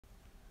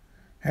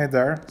Hey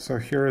there, so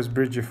here is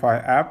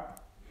Bridgefy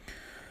app.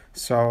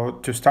 So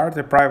to start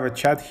a private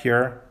chat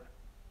here,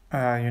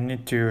 you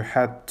need to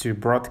head to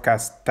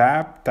broadcast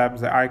tab, tap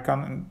the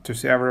icon to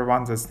see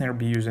everyone that's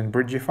nearby using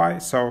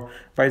Bridgefy. So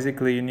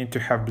basically you need to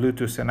have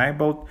Bluetooth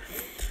enabled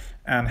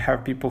and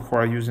have people who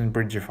are using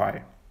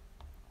Bridgefy.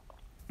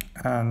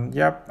 And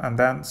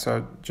then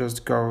so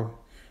just go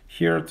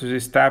here to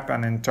this tab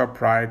and in top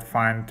right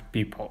find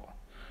people.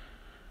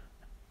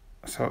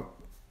 So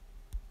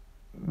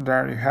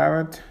there you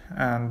have it,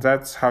 and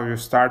that's how you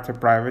start a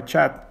private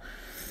chat.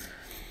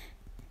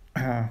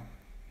 And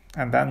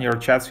then your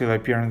chats will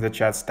appear in the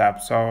chats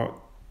tab.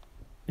 So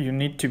you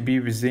need to be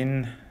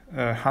within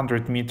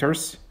 100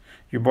 meters.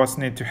 You both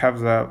need to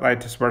have the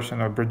latest version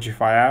of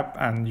Bridgefy app,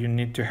 and you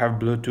need to have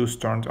Bluetooth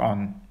turned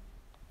on.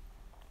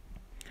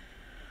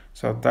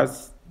 So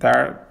that's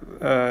there.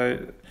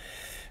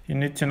 You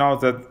need to know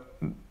that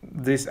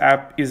this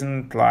app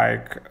isn't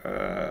like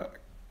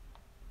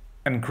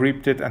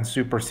encrypted and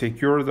super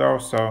secure though,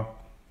 so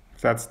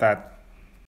that's that.